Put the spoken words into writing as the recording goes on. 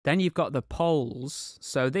Then you've got the poles.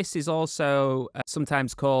 So this is also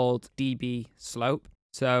sometimes called dB slope.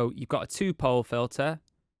 So you've got a 2-pole filter,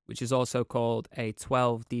 which is also called a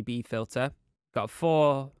 12 dB filter. You've got a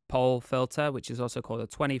 4-pole filter, which is also called a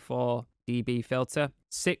 24 dB filter.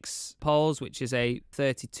 6 poles, which is a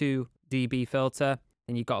 32 dB filter.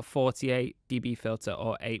 And you've got a 48 dB filter,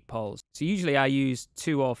 or 8 poles. So usually I use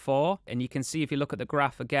 2 or 4. And you can see if you look at the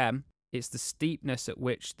graph again, it's the steepness at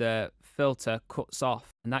which the filter cuts off.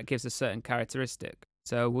 And that gives a certain characteristic.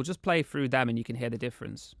 So we'll just play through them and you can hear the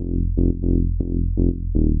difference.